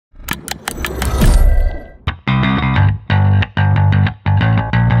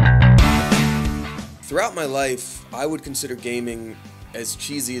Throughout my life, I would consider gaming, as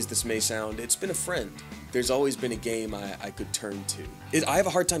cheesy as this may sound, it's been a friend. There's always been a game I could turn to. I have a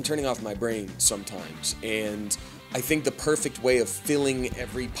hard time turning off my brain sometimes, and I think the perfect way of filling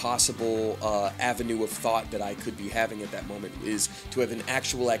every possible avenue of thought that I could be having at that moment is to have an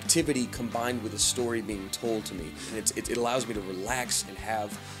actual activity combined with a story being told to me. And it allows me to relax and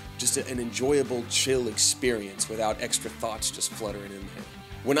have just an enjoyable, chill experience without extra thoughts just fluttering in there.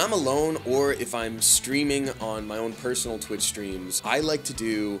 When I'm alone, or if I'm streaming on my own personal Twitch streams, I like to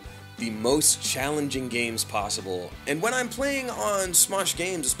do the most challenging games possible. And when I'm playing on SMOSH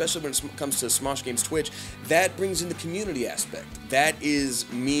Games, especially when it comes to SMOSH Games Twitch, that brings in the community aspect. That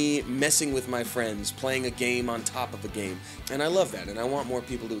is me messing with my friends, playing a game on top of a game. And I love that, and I want more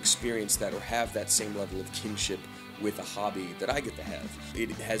people to experience that or have that same level of kinship with a hobby that I get to have. It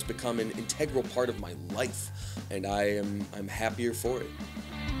has become an integral part of my life, and I'm happier for it.